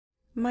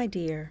My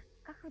dear,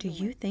 do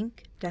you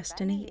think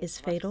destiny is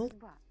fatal?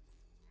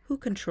 Who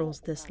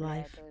controls this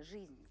life?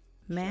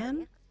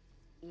 Man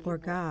or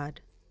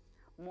God?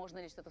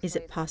 Is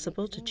it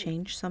possible to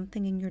change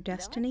something in your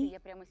destiny?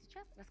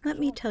 Let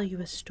me tell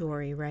you a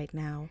story right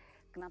now.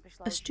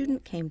 A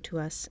student came to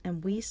us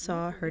and we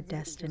saw her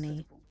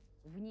destiny.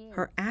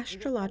 Her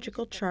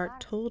astrological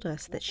chart told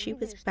us that she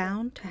was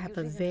bound to have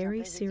a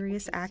very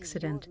serious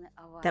accident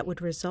that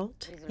would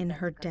result in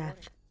her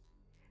death.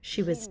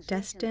 She was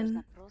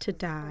destined to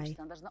die.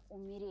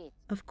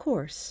 Of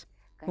course,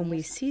 when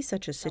we see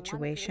such a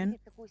situation,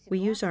 we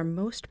use our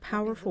most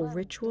powerful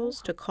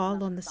rituals to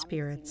call on the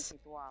spirits.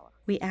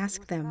 We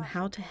ask them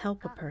how to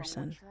help a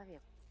person.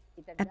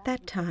 At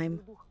that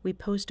time, we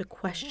posed a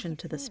question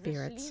to the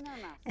spirits,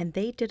 and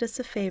they did us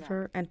a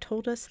favor and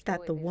told us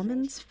that the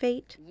woman's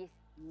fate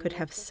could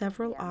have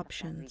several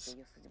options.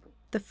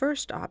 The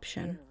first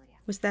option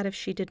was that if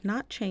she did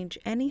not change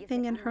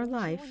anything in her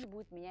life,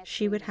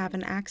 she would have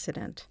an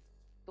accident,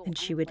 and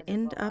she would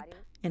end up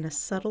in a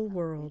subtle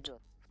world,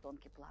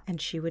 and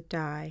she would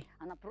die.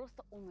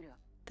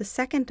 The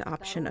second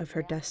option of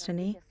her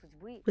destiny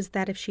was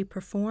that if she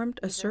performed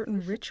a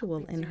certain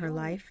ritual in her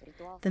life,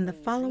 then the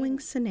following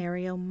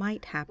scenario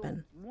might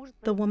happen.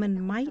 The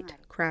woman might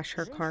crash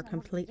her car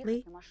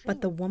completely,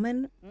 but the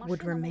woman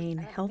would remain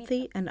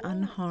healthy and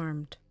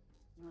unharmed.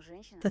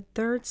 The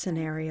third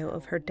scenario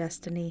of her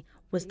destiny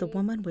was the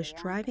woman was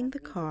driving the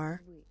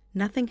car,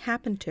 nothing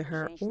happened to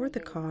her or the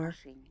car,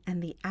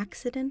 and the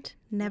accident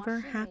never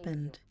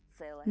happened.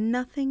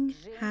 Nothing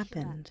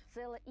happened.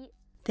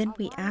 Then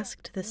we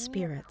asked the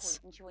spirits,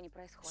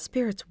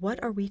 "Spirits,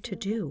 what are we to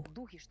do?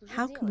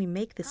 How can we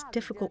make this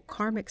difficult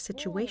karmic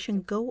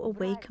situation go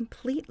away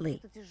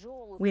completely?"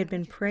 We had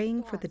been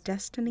praying for the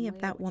destiny of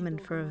that woman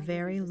for a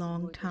very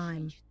long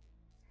time.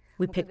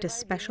 We picked a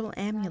special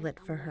amulet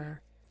for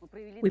her.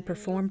 We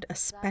performed a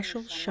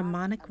special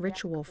shamanic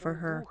ritual for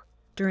her,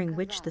 during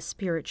which the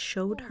spirit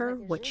showed her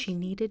what she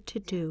needed to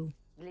do.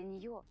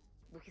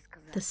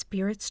 The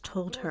spirits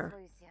told her,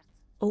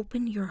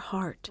 "Open your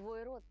heart.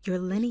 Your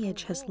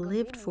lineage has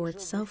lived for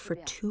itself for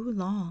too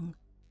long.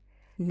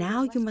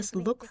 Now you must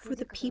look for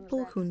the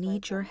people who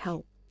need your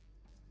help.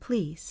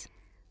 Please,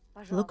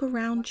 look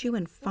around you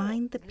and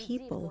find the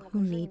people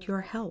who need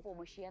your help."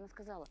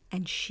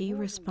 And she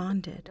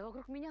responded,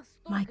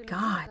 "My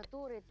God,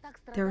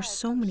 there are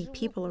so many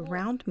people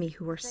around me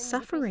who are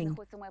suffering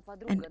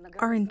and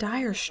are in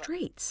dire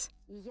straits.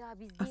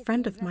 A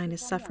friend of mine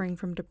is suffering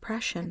from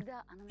depression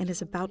and is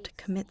about to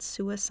commit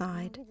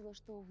suicide,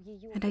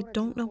 and I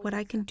don't know what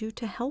I can do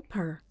to help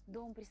her."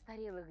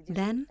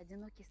 Then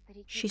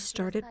she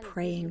started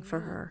praying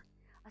for her.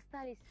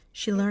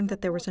 She learned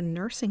that there was a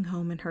nursing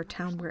home in her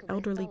town where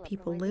elderly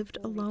people lived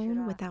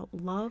alone without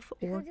love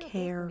or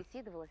care.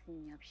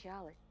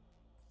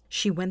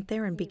 She went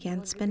there and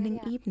began spending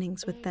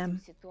evenings with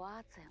them.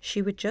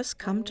 She would just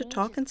come to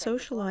talk and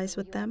socialize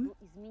with them.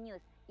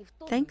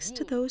 Thanks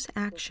to those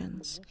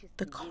actions,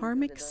 the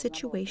karmic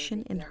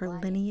situation in her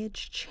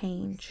lineage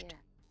changed.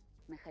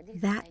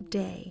 That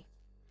day,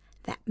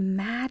 that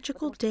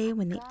magical day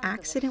when the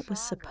accident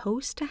was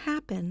supposed to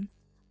happen,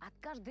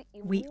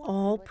 we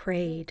all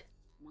prayed,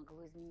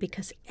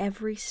 because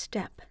every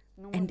step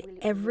and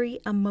every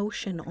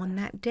emotion on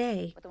that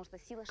day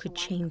could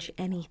change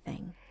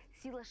anything.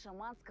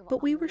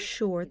 But we were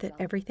sure that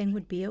everything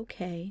would be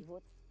okay,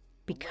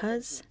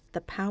 because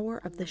the power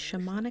of the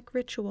shamanic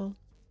ritual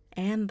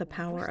and the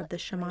power of the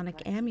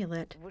shamanic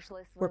amulet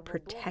were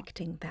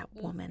protecting that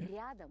woman.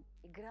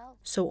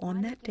 So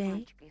on that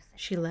day,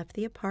 she left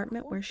the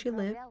apartment where she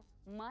lived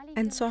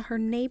and saw her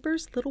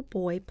neighbor's little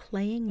boy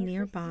playing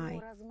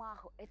nearby.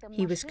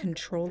 He was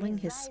controlling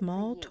his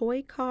small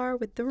toy car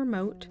with the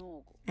remote,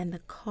 and the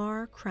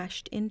car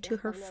crashed into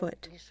her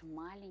foot.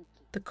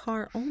 The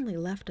car only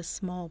left a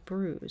small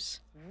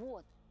bruise.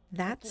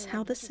 That's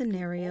how the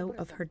scenario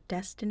of her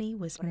destiny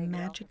was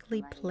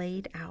magically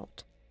played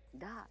out.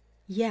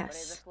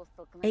 Yes,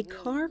 a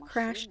car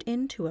crashed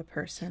into a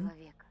person,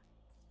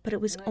 but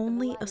it was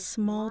only a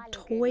small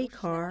toy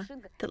car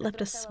that left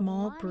a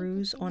small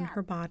bruise on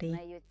her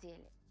body.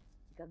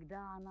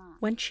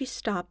 When she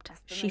stopped,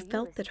 she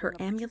felt that her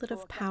amulet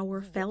of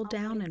power fell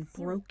down and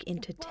broke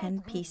into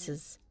 10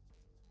 pieces.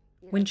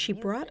 When she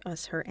brought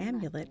us her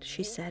amulet,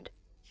 she said,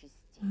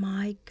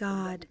 "My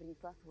God,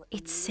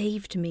 it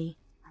saved me.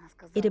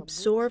 It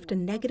absorbed a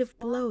negative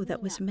blow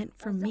that was meant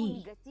for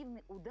me."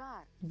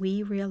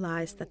 We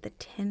realized that the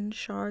 10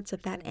 shards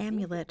of that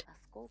amulet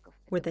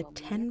were the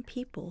 10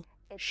 people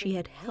she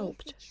had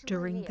helped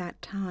during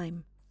that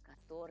time.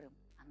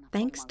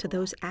 Thanks to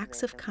those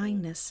acts of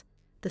kindness,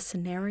 the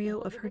scenario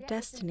of her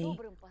destiny,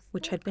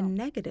 which had been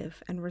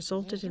negative and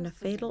resulted in a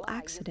fatal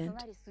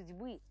accident,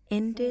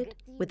 ended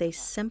with a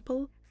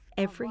simple,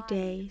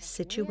 everyday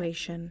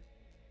situation.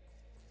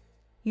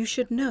 You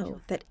should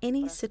know that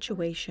any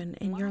situation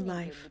in your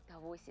life,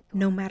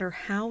 no matter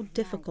how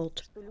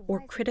difficult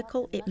or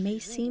critical it may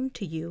seem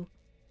to you,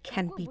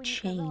 can be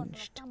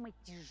changed.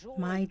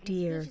 My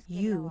dear,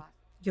 you,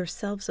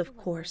 yourselves of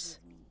course,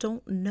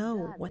 don't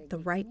know what the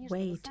right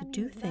way to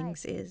do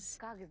things is.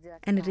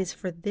 And it is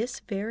for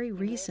this very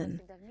reason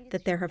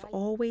that there have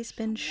always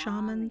been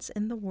shamans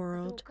in the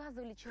world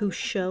who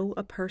show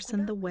a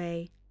person the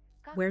way,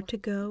 where to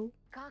go,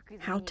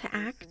 how to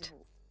act,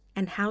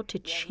 and how to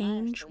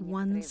change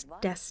one's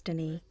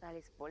destiny.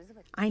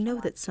 I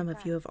know that some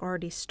of you have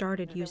already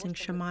started using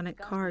shamanic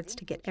cards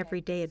to get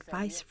everyday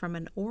advice from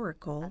an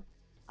oracle,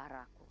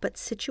 but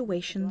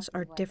situations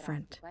are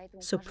different.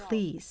 So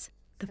please,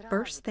 the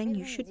first thing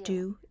you should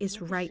do is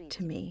write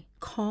to me.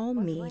 Call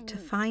me to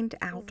find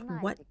out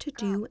what to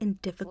do in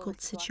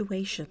difficult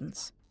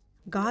situations.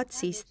 God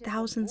sees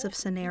thousands of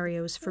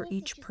scenarios for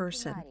each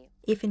person.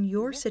 If in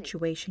your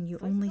situation you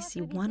only see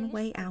one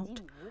way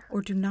out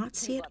or do not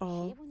see it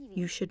all,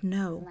 you should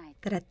know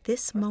that at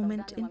this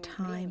moment in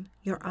time,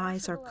 your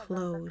eyes are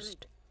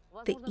closed.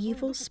 The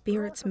evil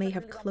spirits may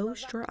have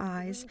closed your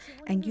eyes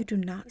and you do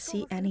not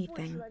see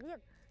anything.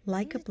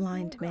 Like a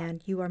blind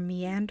man, you are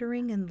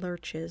meandering in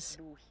lurches,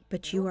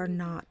 but you are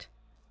not.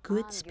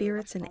 Good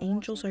spirits and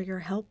angels are your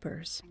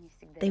helpers.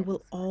 They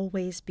will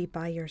always be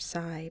by your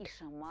side.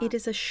 It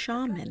is a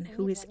shaman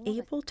who is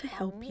able to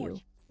help you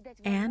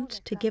and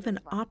to give an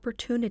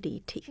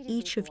opportunity to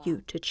each of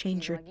you to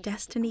change your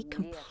destiny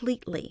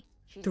completely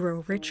through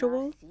a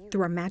ritual,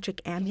 through a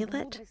magic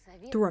amulet,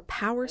 through a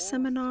power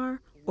seminar,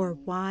 or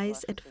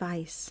wise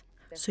advice.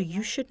 So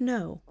you should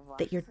know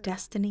that your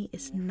destiny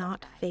is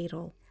not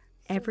fatal.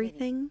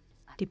 Everything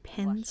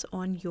depends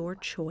on your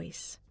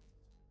choice.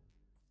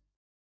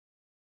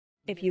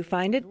 If you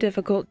find it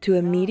difficult to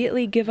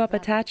immediately give up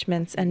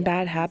attachments and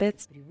bad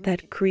habits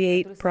that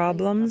create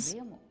problems,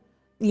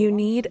 you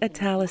need a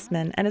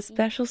talisman and a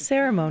special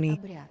ceremony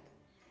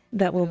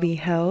that will be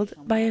held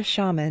by a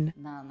shaman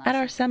at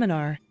our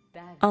seminar.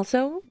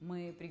 Also,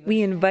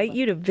 we invite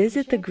you to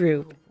visit the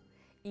group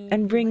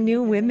and bring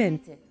new women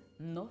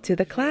to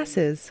the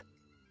classes.